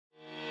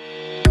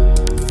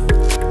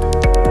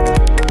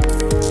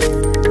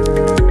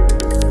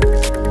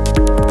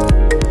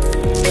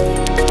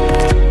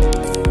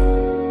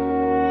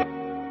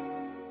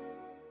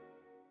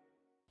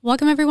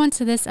Welcome everyone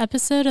to this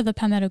episode of the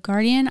Palmetto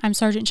Guardian. I'm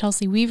Sergeant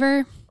Chelsea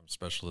Weaver. I'm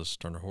Specialist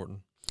Turner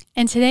Horton.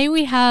 And today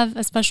we have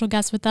a special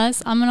guest with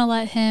us. I'm going to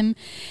let him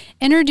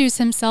introduce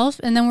himself,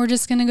 and then we're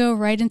just going to go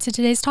right into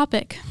today's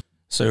topic.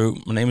 So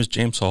my name is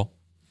James Hall.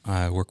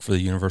 I work for the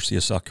University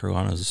of South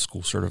Carolina as a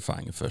school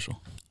certifying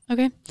official.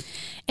 Okay.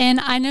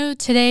 And I know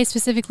today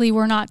specifically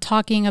we're not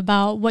talking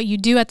about what you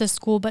do at the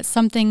school, but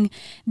something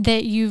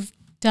that you've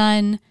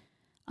done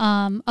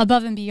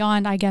above and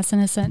beyond, I guess, in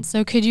a sense.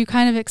 So could you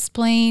kind of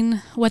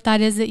explain what that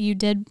is that you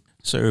did?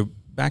 So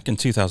back in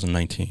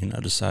 2019, I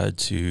decided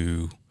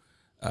to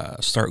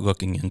start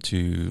looking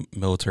into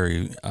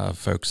military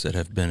folks that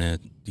have been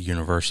at the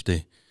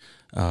university.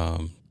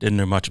 Didn't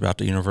know much about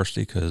the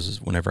university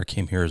because whenever I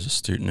came here as a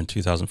student in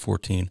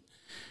 2014,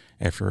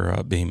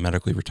 after being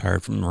medically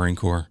retired from the Marine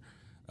Corps,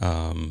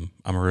 I'm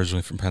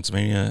originally from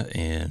Pennsylvania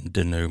and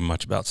didn't know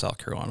much about South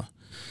Carolina.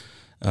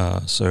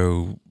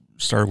 So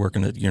started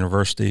working at the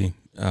university,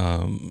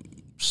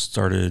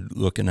 started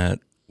looking at,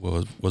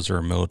 was there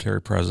a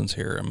military presence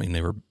here? I mean,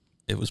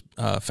 it was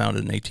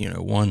founded in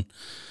 1801.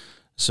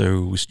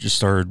 So we just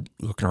started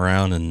looking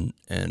around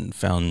and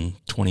found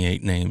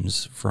 28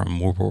 names from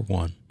World War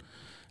I.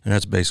 And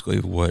that's basically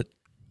what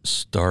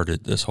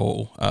started this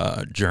whole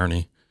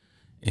journey.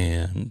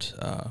 And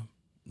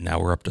now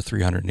we're up to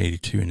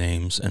 382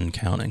 names and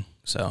counting.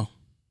 So,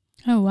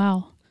 oh,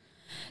 wow.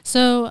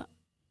 So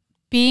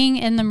being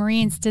in the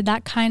Marines, did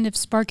that kind of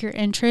spark your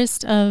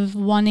interest of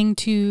wanting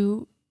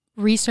to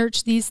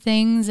research these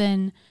things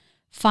and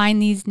find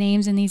these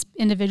names and these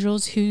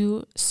individuals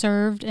who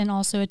served and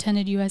also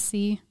attended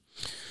USC?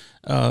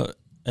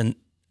 And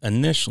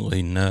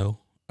initially, no.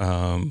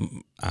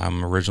 I'm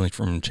originally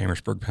from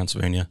Chambersburg,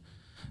 Pennsylvania,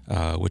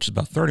 which is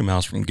about 30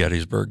 miles from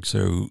Gettysburg.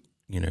 So,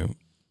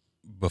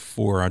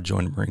 before I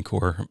joined the Marine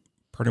Corps,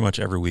 pretty much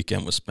every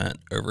weekend was spent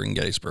over in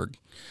Gettysburg,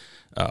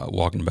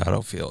 walking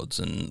battlefields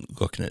and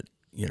looking at,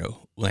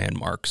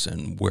 landmarks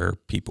and where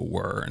people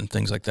were and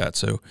things like that.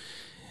 So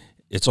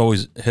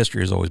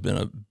history has always been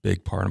a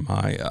big part of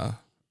my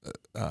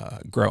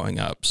growing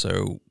up.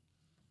 So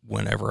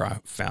whenever I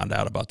found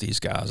out about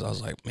these guys, I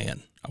was like,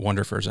 man, I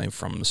wonder if there's any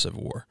from the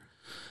Civil War.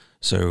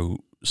 So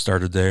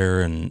started there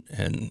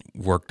and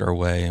worked our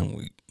way, and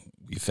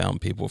we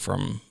found people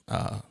from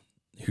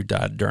who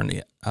died during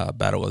the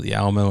Battle of the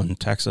Alamo in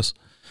Texas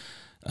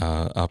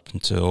up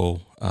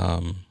until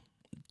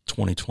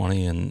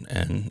 2020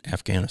 and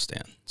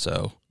Afghanistan.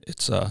 So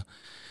it's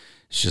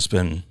just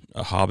been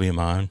a hobby of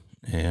mine,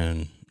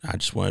 and I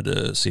just wanted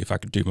to see if I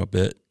could do my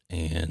bit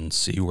and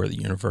see where the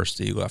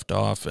university left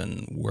off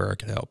and where I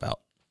could help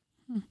out.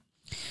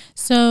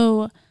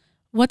 So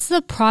what's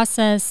the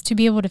process to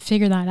be able to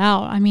figure that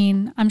out? I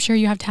mean, I'm sure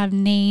you have to have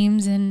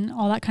names and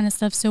all that kind of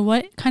stuff. So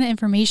what kind of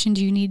information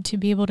do you need to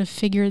be able to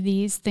figure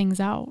these things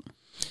out?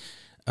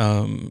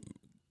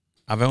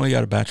 I've only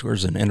got a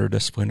bachelor's in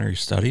interdisciplinary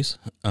studies,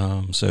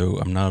 so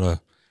I'm not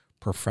a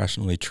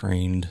professionally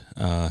trained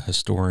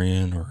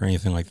historian or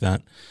anything like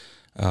that.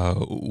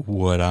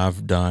 What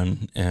I've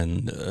done,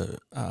 and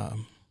I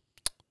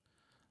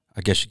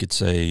guess you could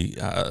say,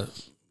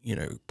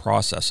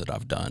 process that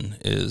I've done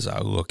is I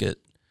look at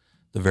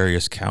the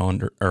various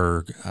calendar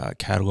or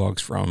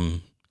catalogs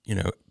from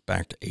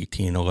back to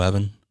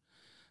 1811,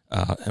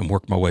 and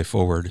work my way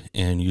forward,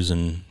 and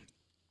using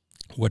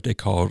what they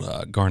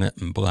called Garnet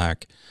and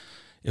Black.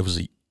 It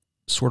was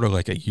sort of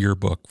like a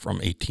yearbook from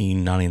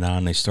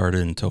 1899. They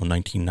started until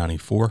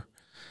 1994,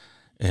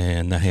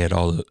 and that had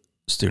all the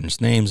students'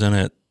 names in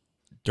it.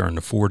 During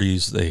the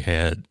 40s, they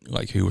had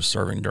like who was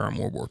serving during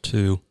World War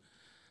II.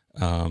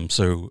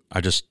 So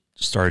I just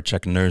started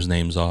checking those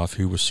names off,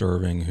 who was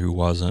serving, who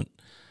wasn't,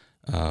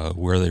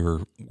 where they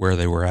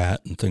were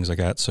at, and things like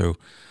that. So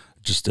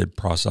just did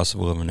process of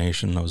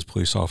elimination. I was a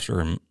police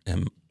officer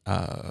and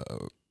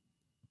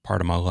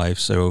part of my life.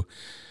 So,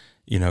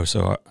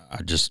 so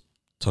I just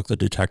took the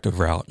detective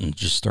route and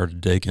just started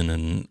digging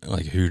and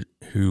like,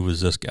 who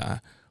was this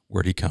guy?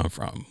 Where'd he come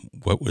from?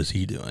 What was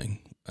he doing?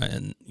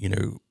 And,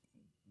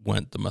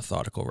 went the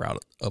methodical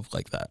route of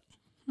like that.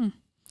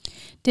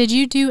 Did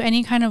you do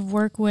any kind of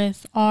work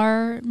with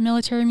our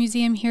military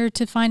museum here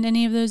to find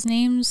any of those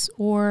names,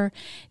 or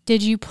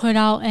did you put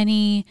out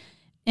any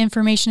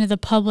information to the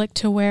public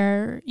to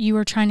where you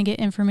were trying to get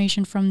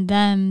information from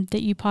them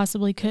that you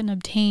possibly couldn't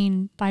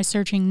obtain by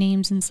searching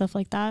names and stuff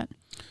like that?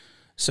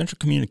 Central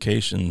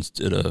Communications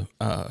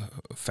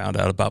found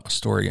out about my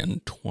story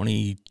in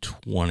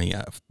 2020,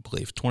 I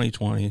believe,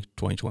 2020,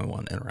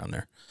 2021, and around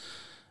there.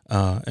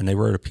 And they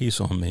wrote a piece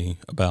on me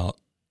about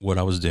what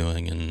I was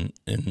doing and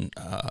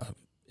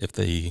if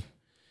the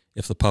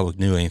public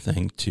knew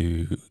anything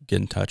to get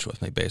in touch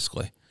with me,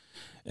 basically.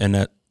 And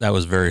that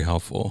was very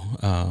helpful.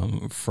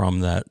 From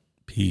that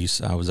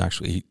piece, I was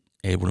actually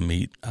able to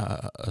meet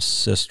a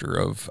sister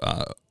of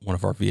one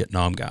of our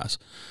Vietnam guys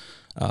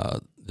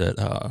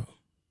that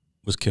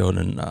was killed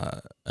in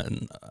a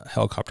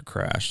helicopter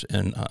crash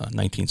in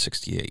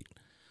 1968.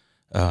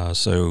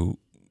 So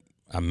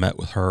I met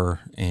with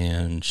her,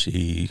 and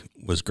she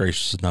was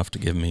gracious enough to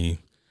give me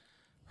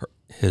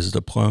his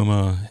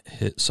diploma,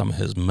 some of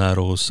his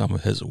medals, some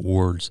of his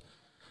awards,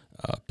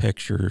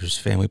 pictures,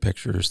 family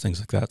pictures, things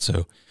like that.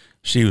 So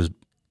she was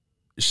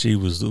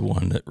the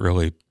one that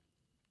really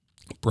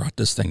brought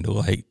this thing to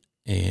light.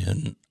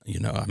 And,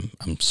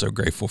 I'm so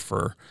grateful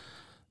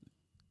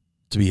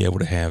to be able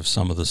to have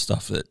some of the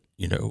stuff that,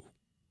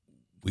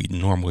 we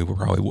normally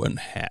probably wouldn't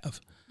have.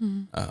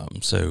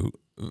 Mm-hmm. So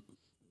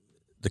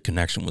the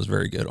connection was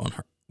very good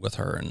with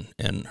her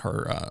and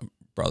her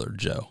brother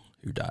Joe,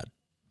 who died.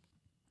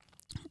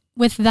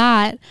 With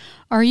that,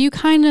 are you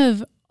kind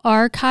of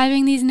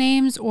archiving these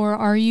names, or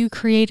are you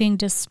creating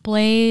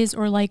displays,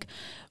 or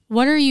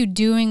what are you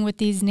doing with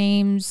these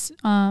names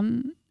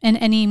and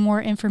any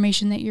more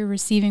information that you're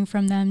receiving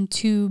from them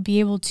to be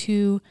able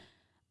to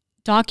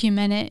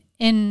document it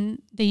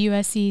in the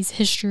USC's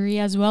history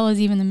as well as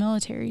even the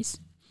military's?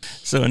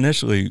 So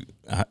initially,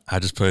 I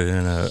just put it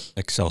in a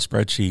Excel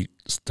spreadsheet,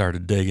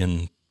 started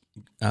digging,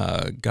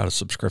 got a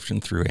subscription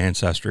through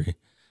Ancestry,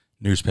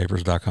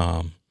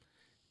 newspapers.com,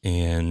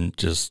 and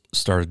just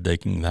started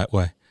digging that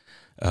way.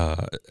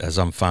 As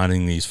I'm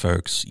finding these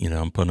folks,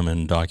 I'm putting them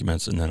in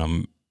documents, and then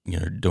I'm,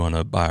 doing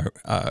a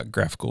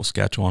biographical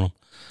sketch on them.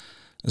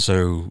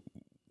 So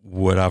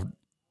what I've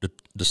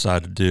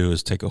decided to do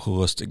is take a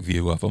holistic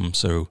view of them.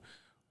 So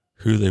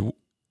who they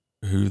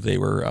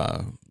were,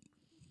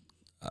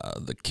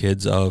 the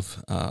kids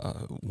of,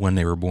 when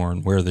they were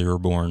born, where they were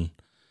born,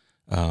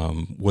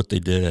 what they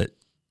did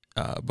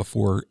at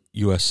before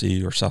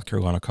USC or South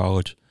Carolina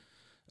College,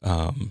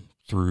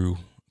 through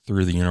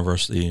the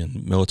university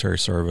and military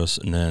service,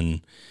 and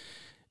then,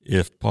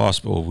 if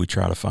possible, we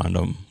try to find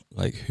them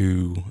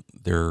who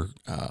their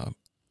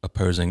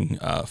opposing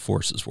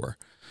forces were.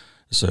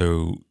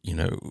 So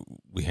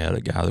we had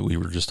a guy that we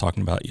were just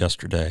talking about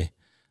yesterday.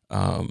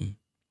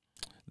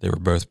 They were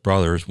both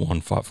brothers.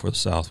 One fought for the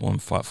South, one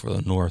fought for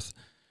the North,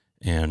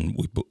 and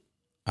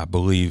I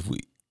believe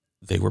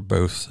they were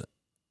both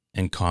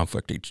in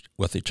conflict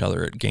with each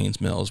other at Gaines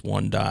Mills.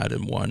 One died,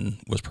 and one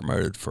was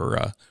promoted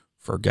for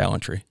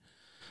gallantry.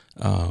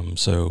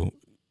 So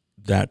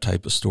that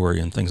type of story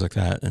and things like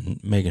that, and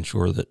making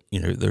sure that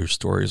those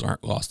stories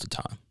aren't lost to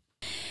time.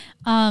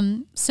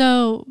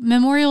 So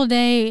Memorial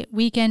Day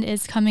weekend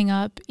is coming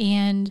up,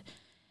 and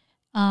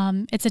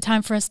it's a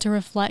time for us to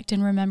reflect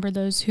and remember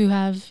those who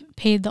have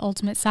paid the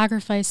ultimate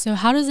sacrifice. So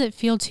how does it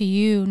feel to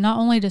you, not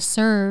only to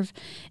serve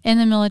in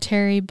the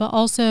military, but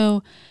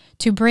also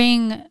to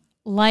bring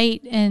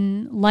light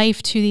and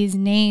life to these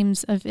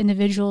names of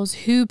individuals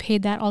who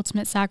paid that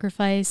ultimate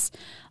sacrifice,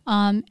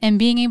 and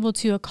being able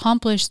to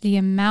accomplish the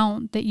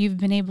amount that you've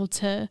been able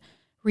to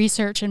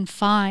research and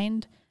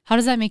find? How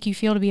does that make you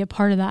feel to be a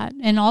part of that?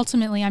 And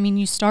ultimately,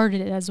 you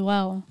started it as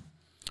well.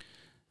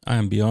 I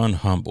am beyond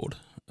humbled.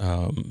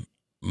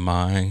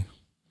 My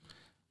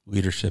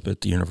leadership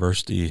at the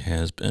university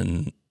has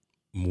been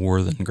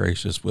more than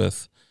gracious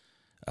with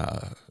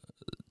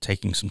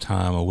taking some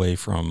time away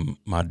from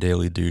my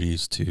daily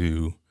duties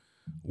to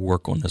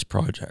work on this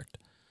project.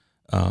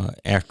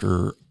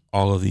 After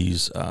all of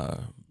these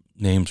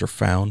names are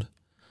found,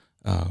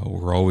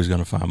 we're always going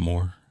to find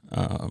more.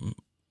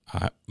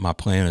 My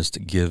plan is to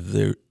give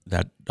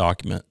that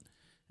document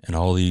and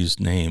all these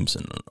names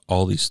and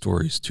all these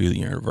stories to the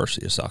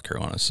University of South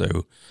Carolina,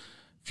 so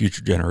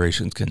future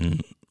generations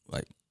can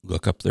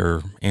look up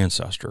their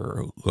ancestor,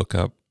 or look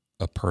up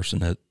a person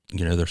that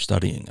they're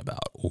studying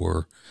about,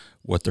 or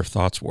what their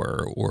thoughts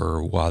were,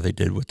 or why they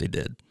did what they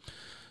did.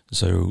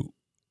 So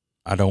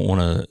I don't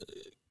want to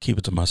keep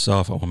it to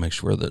myself. I want to make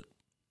sure that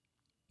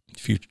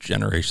future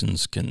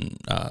generations can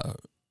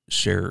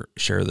share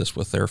this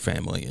with their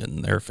family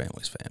and their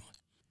family's family.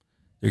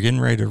 They're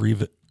getting ready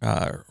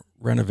to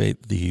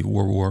renovate the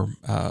World War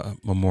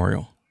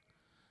Memorial.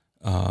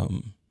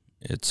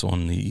 It's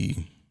on the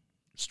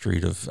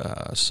street of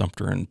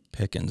Sumter and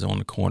Pickens, on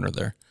the corner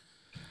there.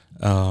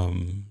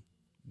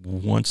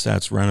 Once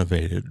that's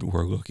renovated,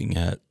 we're looking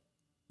at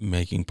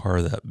making part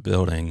of that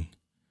building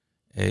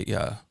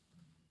a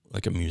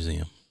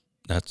museum.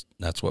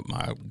 That's what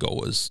my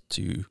goal is,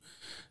 to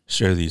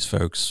show these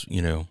folks,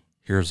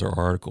 here's their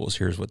articles,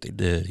 here's what they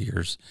did,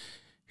 here's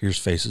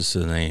faces to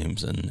the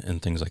names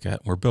and things like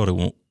that.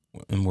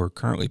 We're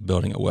currently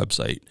building a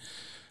website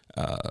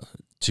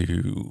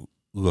to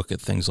look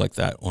at things like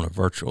that on a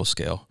virtual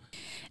scale.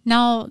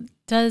 Now,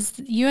 does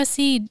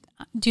USC,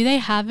 do they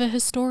have a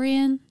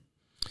historian?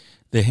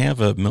 They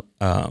have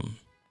a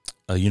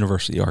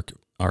university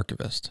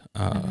archivist,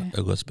 okay.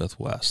 Elizabeth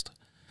West.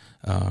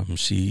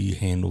 She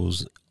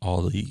handles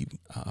all the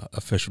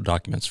official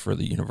documents for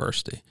the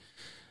university.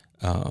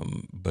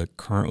 But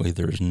currently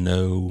there's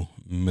no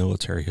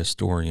military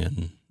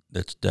historian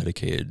that's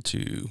dedicated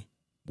to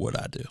what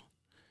I do.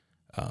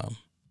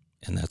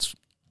 And that's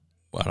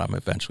what I'm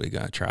eventually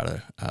going to try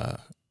to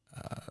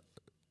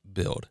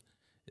build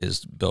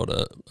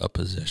a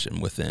position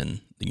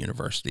within the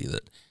university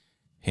that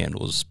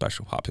handles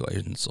special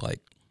populations like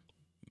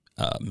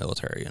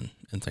military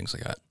and things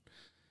like that.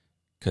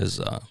 Because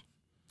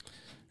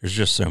there's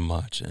just so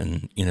much,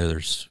 and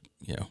there's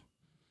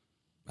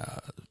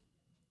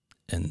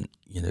and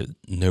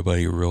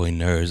nobody really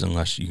knows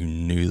unless you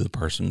knew the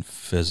person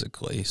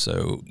physically.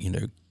 So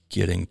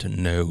getting to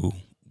know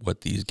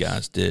what these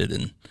guys did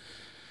in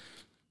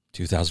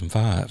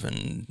 2005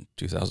 and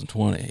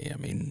 2020. I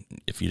mean,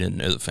 if you didn't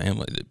know the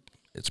family,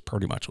 it's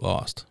pretty much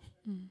lost.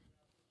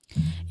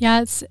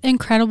 Yeah, it's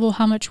incredible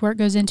how much work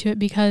goes into it,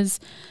 because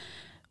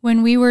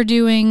when we were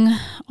doing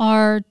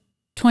our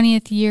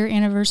 20th year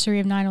anniversary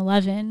of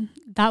 9/11,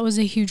 that was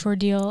a huge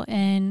ordeal,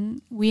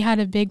 and we had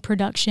a big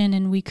production,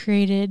 and we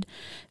created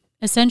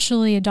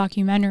essentially a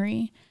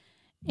documentary.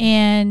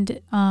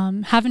 And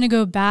having to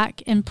go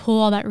back and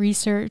pull all that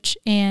research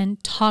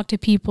and talk to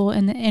people,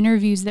 and the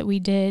interviews that we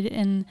did,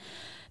 and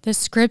the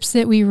scripts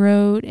that we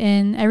wrote,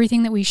 and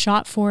everything that we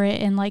shot for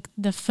it, and like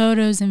the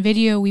photos and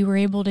video we were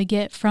able to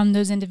get from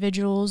those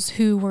individuals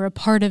who were a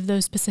part of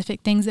those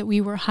specific things that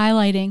we were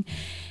highlighting.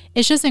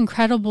 It's just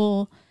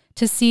incredible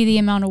to see the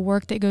amount of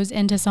work that goes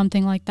into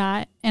something like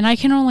that. And I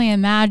can only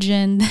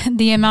imagine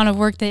the amount of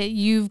work that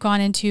you've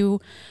gone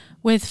into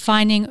with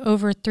finding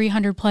over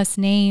 300 plus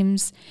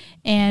names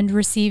and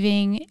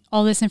receiving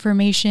all this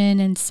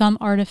information and some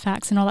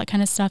artifacts and all that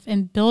kind of stuff,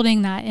 and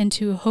building that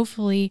into,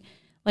 hopefully,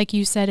 like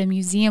you said, a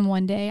museum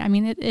one day. I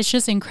mean, it's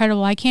just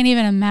incredible. I can't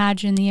even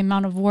imagine the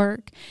amount of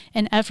work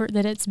and effort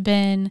that it's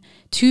been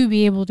to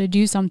be able to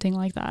do something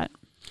like that.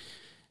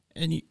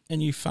 And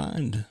you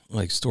find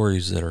like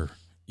stories that are,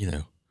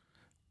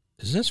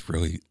 is this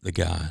really the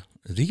guy?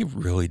 Did he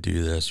really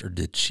do this, or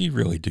did she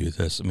really do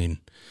this? I mean,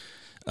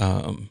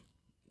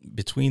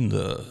 between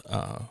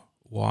the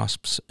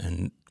WASPs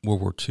and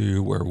World War II,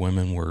 where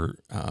women were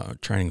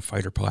training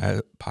fighter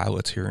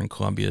pilots here in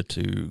Columbia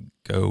to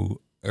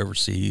go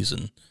overseas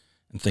and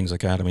things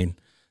like that. I mean,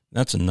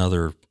 that's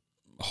another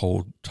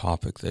whole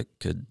topic that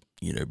could,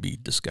 be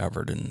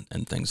discovered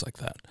and things like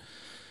that.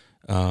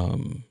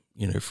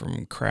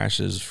 From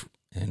crashes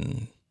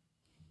in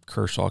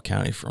Kershaw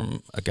County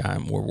from a guy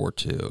in World War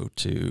II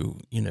to,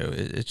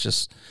 it's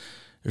just,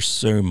 there's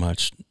so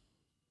much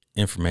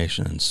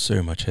information and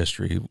so much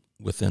history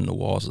within the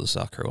walls of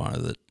South Carolina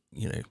that,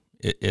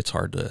 it's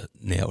hard to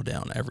nail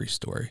down every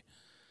story.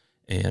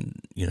 And,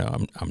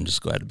 I'm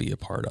just glad to be a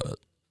part of it.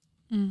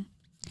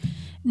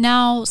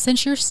 Now,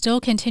 since you're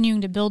still continuing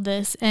to build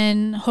this,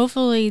 and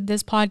hopefully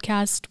this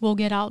podcast will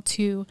get out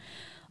to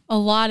a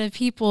lot of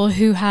people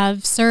who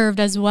have served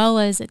as well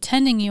as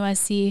attending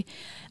USC,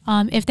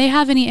 if they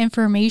have any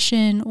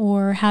information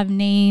or have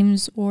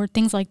names or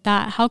things like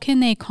that, how can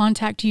they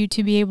contact you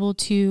to be able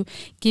to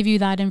give you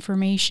that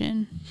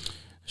information?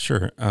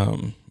 Sure.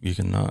 You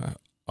can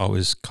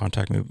always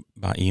contact me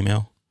by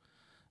email,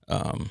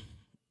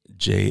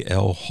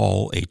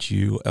 jlhull,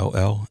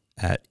 HULL,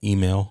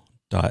 @email.sc.edu.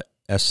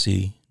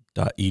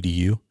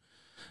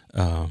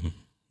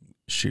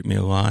 Shoot me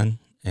a line,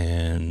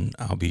 and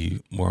I'll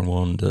be more than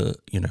willing to,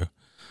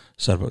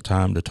 set up a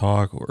time to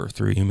talk, or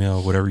through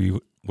email,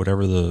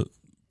 whatever the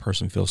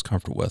person feels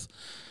comfortable with.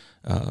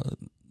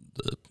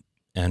 The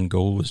end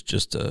goal is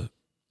just to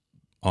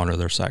honor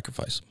their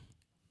sacrifice.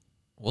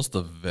 What's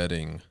the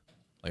vetting?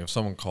 Like if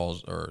someone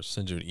calls or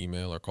sends you an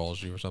email or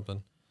calls you or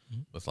something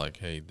with like,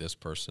 hey, this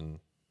person,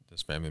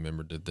 this family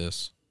member did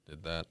this,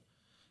 did that.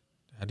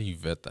 How do you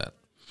vet that?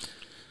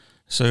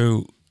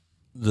 So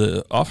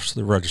the Office of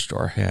the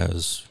Registrar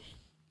has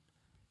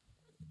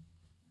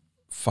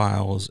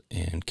files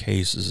and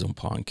cases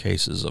upon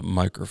cases of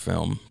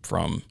microfilm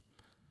from,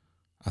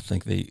 I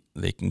think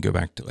they can go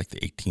back to like the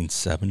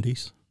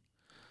 1870s.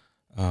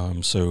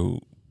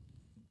 So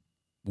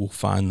we'll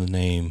find the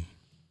name.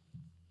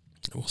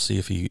 We'll see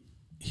if he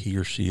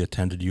or she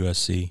attended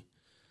USC.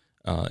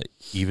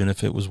 Even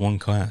if it was one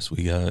class,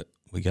 we got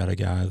a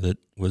guy that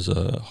was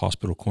a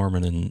hospital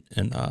corpsman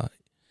and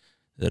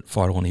that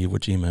fought on Iwo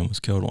Jima and was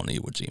killed on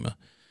Iwo Jima.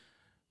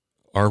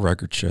 Our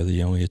records show that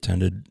he only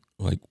attended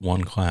like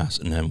one class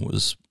and then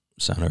was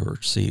sent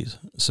overseas.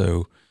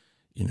 So,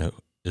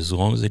 as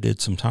long as they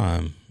did some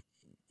time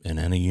in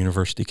any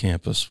university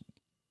campus,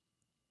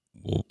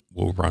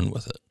 we'll run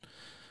with it.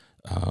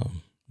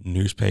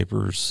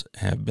 Newspapers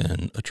have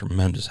been a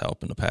tremendous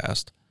help in the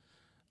past.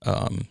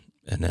 And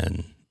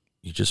then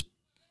you just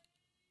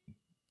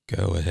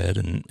go ahead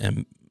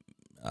and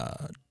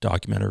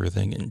document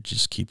everything and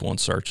just keep on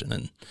searching.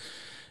 And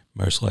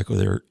most likely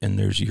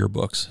there's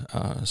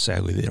yearbooks.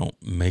 Sadly, they don't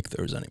make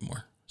those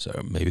anymore.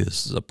 So maybe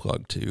this is a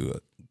plug to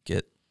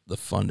get the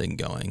funding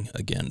going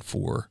again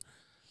for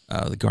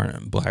the Garnet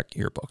and Black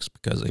yearbooks,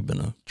 because they've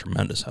been a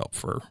tremendous help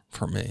for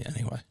me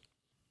anyway.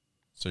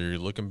 So you're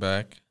looking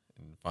back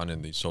and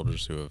finding these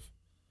soldiers who have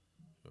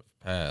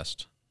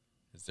passed.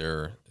 Is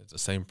the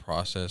same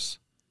process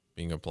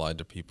being applied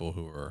to people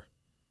who are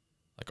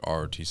like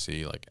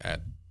ROTC, like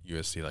at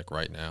USC, like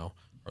right now?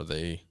 Are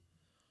they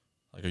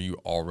like, are you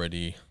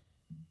already,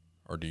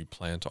 or do you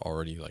plan to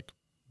already like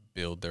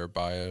build their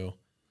bio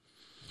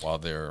while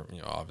they're,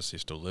 obviously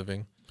still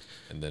living?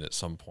 And then at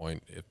some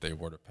point, if they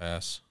were to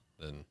pass,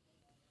 then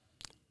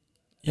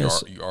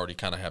yes, you already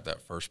kind of have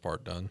that first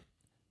part done?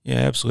 Yeah,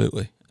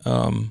 absolutely.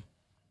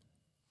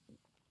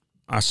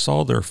 I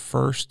saw their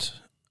first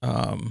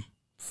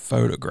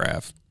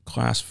photograph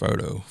class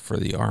photo for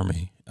the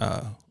Army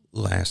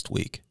last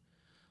week.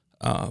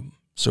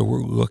 So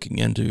we're looking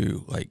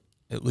into, like,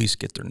 at least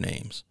get their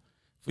names.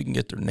 If we can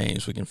get their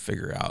names, we can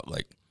figure out,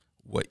 like,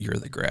 what year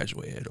they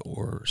graduated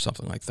or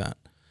something like that.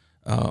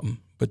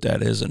 But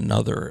that is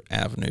another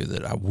avenue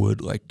that I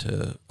would like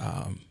to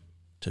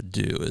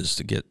do, is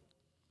to get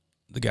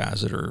the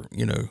guys that are,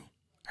 you know,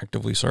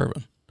 actively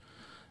serving,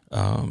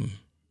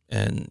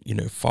 and, you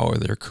know, follow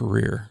their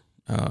career.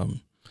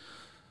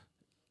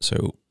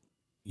 So,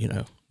 you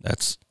know,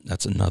 that's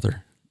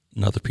another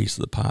piece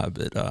of the pie,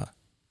 but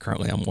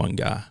currently I'm one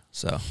guy,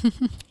 so.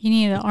 You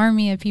need an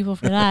army of people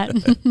for that.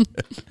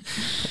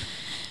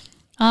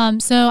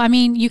 So, I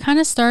mean, you kind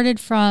of started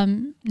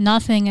from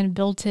nothing and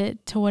built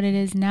it to what it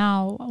is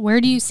now.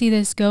 Where do you see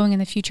this going in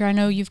the future? I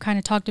know you've kind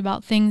of talked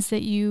about things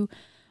that you,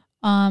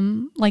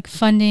 like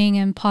funding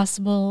and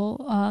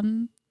possible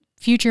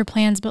future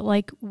plans, but,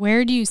 like,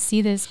 where do you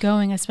see this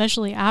going,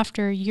 especially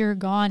after you're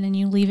gone and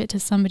you leave it to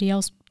somebody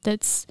else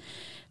that's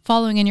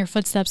following in your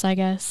footsteps, I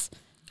guess?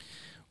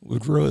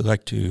 We'd really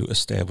like to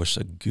establish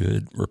a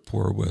good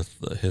rapport with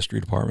the history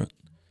department,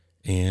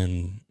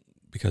 and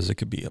because it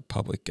could be a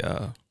public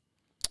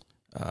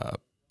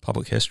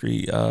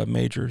history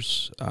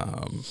majors,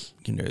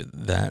 you know,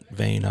 that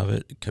vein of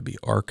it. It could be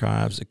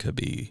archives. It could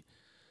be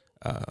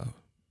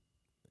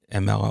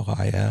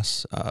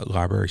MLIS,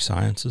 library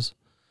sciences.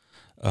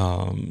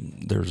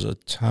 There's a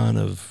ton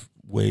of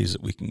ways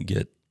that we can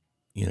get,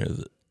 you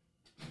know,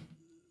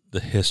 the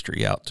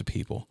history out to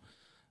people.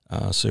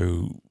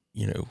 So,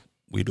 you know,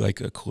 we'd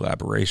like a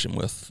collaboration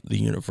with the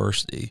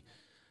university,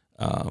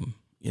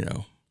 you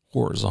know,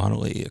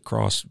 horizontally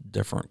across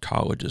different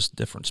colleges,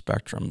 different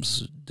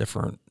spectrums,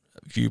 different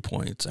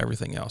viewpoints,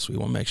 everything else. We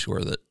want to make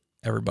sure that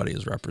everybody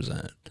is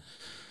represented.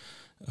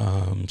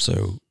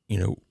 So, you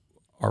know,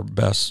 our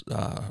best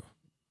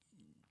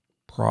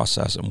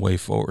process and way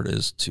forward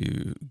is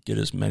to get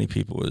as many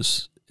people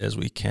as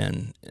we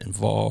can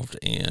involved,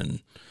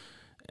 and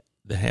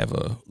they have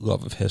a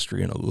love of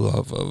history and a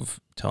love of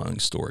telling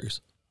stories.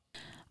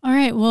 All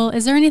right. Well,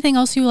 is there anything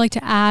else you would like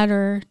to add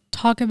or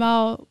talk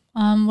about,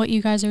 what you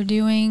guys are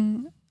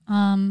doing,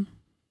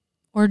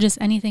 or just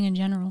anything in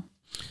general?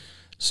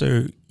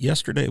 So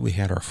yesterday we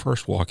had our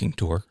first walking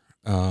tour.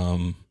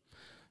 To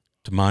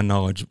my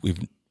knowledge,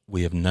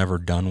 we have never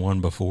done one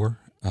before,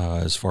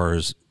 as far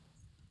as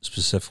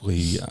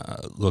specifically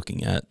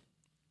looking at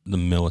the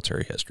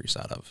military history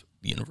side of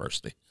the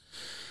university.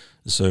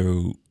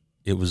 So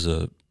it was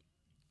a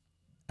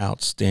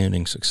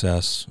outstanding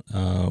success.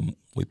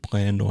 We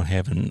planned on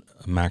having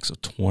a max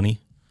of 20.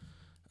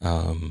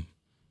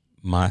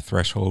 My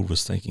threshold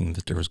was thinking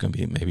that there was going to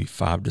be maybe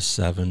 5 to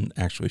 7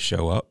 actually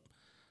show up,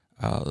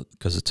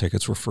 because the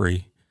tickets were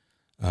free.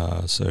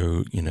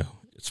 So, you know,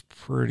 it's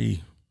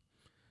pretty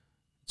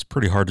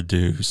hard to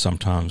do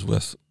sometimes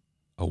with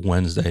a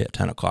Wednesday at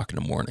 10 o'clock in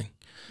the morning.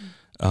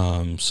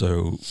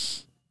 So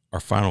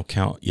our final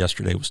count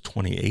yesterday was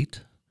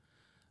 28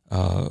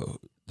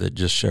 that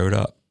just showed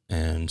up,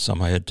 and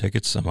some had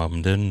tickets, some of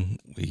them didn't.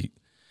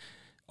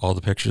 All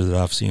the pictures that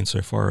I've seen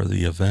so far of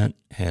the event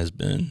has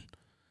been,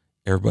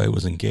 everybody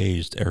was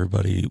engaged.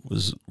 Everybody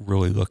was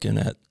really looking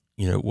at,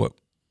 you know, what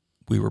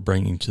we were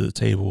bringing to the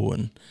table,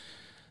 and,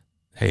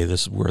 hey,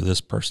 this is where this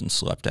person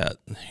slept at.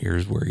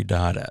 Here's where he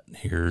died at.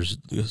 Here's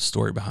the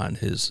story behind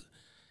his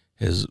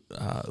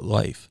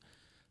life.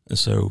 And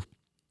so,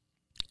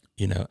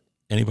 you know,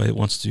 anybody that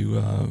wants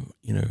to,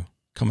 you know,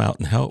 come out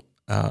and help,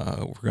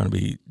 we're going to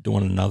be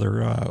doing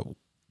another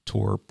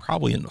tour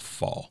probably in the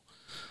fall,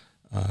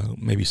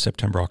 maybe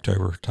September,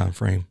 October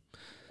timeframe.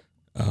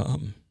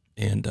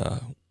 And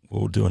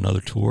we'll do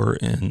another tour,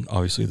 and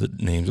obviously the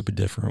names will be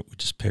different. We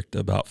just picked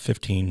about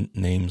 15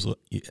 names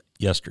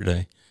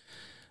yesterday.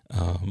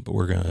 But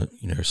we're going to,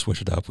 you know,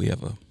 switch it up. We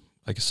have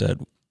like I said,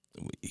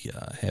 we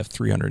have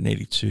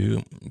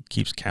 382,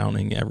 keeps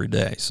counting every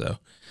day. So,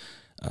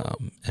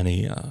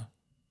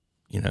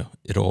 you know,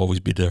 it'll always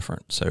be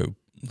different. So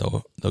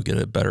they'll get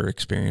a better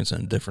experience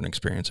and a different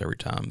experience every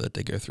time that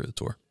they go through the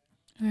tour.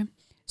 Okay.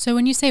 So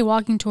when you say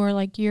walking tour,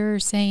 like, you're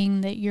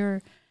saying that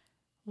you're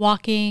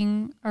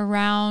walking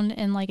around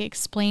and, like,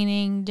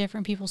 explaining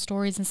different people's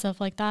stories and stuff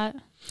like that?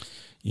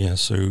 Yeah.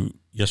 So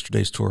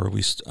yesterday's tour,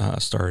 we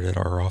started at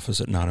our office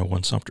at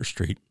 901 Sumter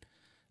Street,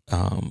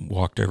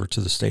 walked over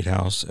to the State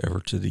House, over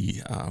to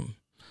the,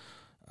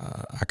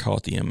 I call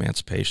it the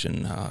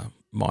Emancipation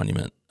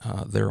Monument,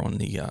 there on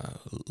the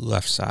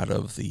left side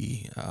of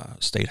the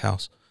State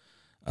House,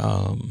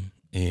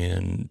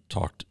 and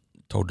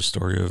told the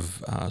story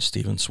of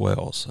Stephen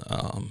Swales.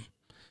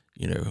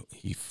 You know,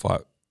 he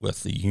fought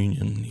with the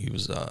Union. He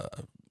was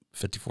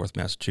 54th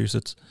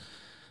Massachusetts,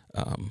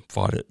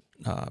 fought at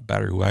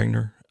Battery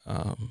Wagner,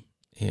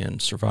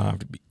 and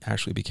survived,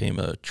 actually became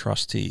a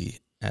trustee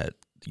at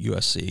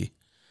USC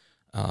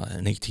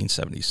in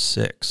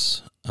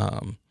 1876.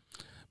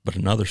 But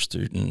another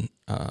student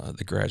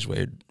that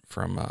graduated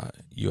from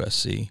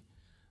USC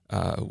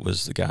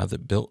was the guy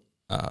that built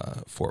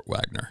Fort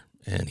Wagner,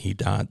 and he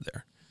died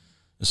there.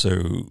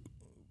 So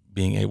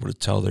being able to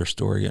tell their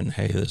story and,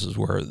 hey, this is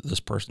where this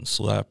person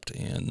slept,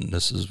 and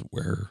this is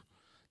where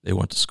they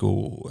went to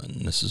school,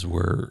 and this is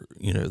where,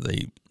 you know,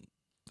 they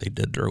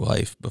did their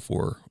life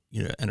before,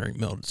 you know, entering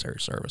military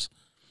service.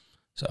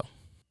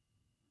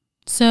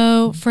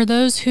 So for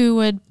those who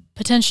would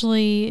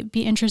potentially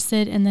be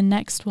interested in the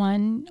next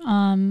one,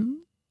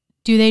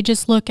 do they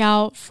just look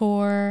out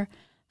for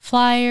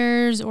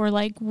flyers, or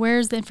like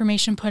where's the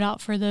information put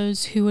out for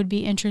those who would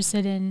be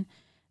interested in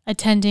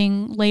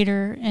attending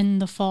later in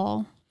the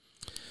fall?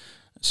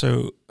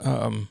 So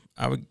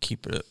I would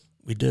keep it.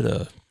 We did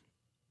a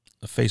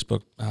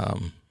Facebook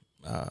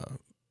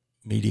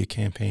media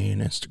campaign,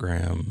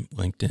 Instagram,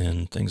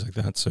 LinkedIn, things like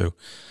that. So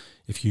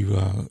if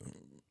you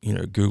you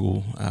know,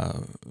 Google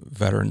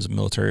Veterans and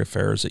Military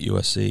Affairs at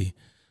USC,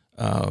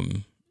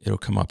 it'll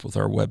come up with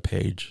our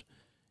webpage,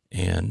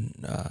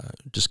 and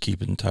just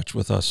keep in touch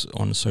with us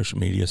on the social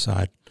media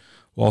side.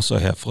 We'll also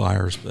have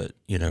flyers, but,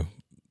 you know,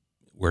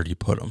 where do you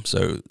put them?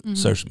 So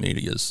social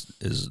media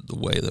is the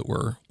way that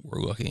we're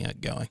looking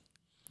at going.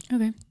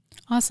 Okay,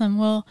 awesome.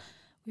 Well,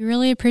 we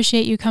really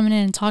appreciate you coming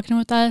in and talking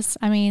with us.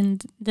 I mean,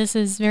 this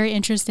is very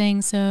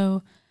interesting.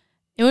 So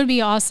it would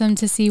be awesome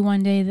to see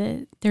one day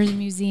that there's a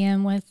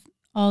museum with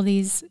all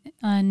these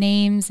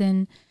names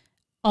and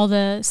all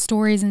the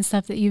stories and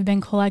stuff that you've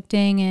been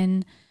collecting,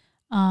 and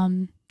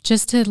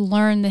just to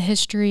learn the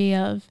history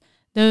of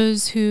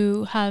those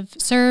who have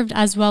served,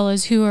 as well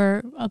as who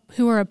are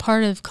a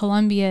part of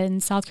Columbia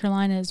and South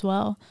Carolina as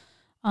well.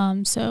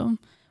 So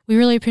we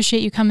really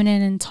appreciate you coming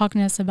in and talking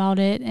to us about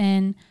it,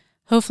 and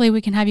hopefully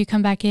we can have you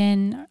come back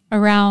in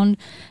around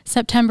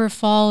September,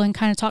 fall, and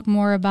kind of talk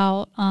more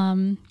about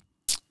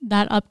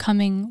that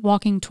upcoming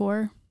walking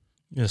tour.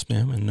 Yes,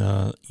 ma'am.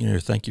 And, you know,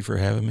 thank you for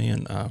having me,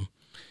 and,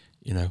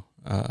 you know,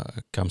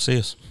 come see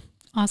us.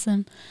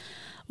 Awesome.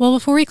 Well,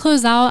 before we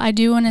close out, I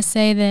do want to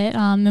say that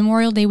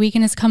Memorial Day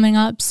weekend is coming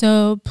up,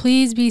 so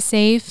please be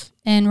safe,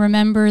 and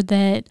remember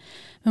that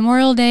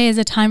Memorial Day is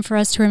a time for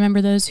us to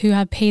remember those who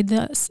have paid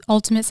the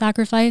ultimate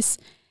sacrifice.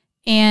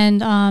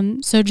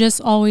 And so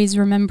just always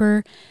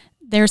remember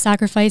their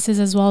sacrifices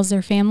as well as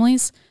their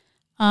families.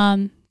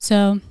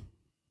 So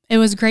it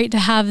was great to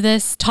have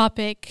this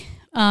topic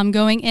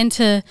going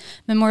into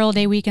Memorial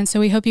Day weekend. So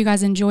we hope you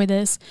guys enjoy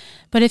this.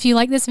 But if you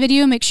like this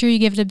video, make sure you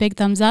give it a big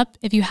thumbs up.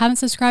 If you haven't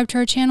subscribed to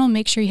our channel,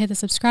 make sure you hit the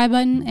subscribe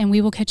button, and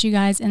we will catch you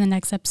guys in the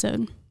next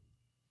episode.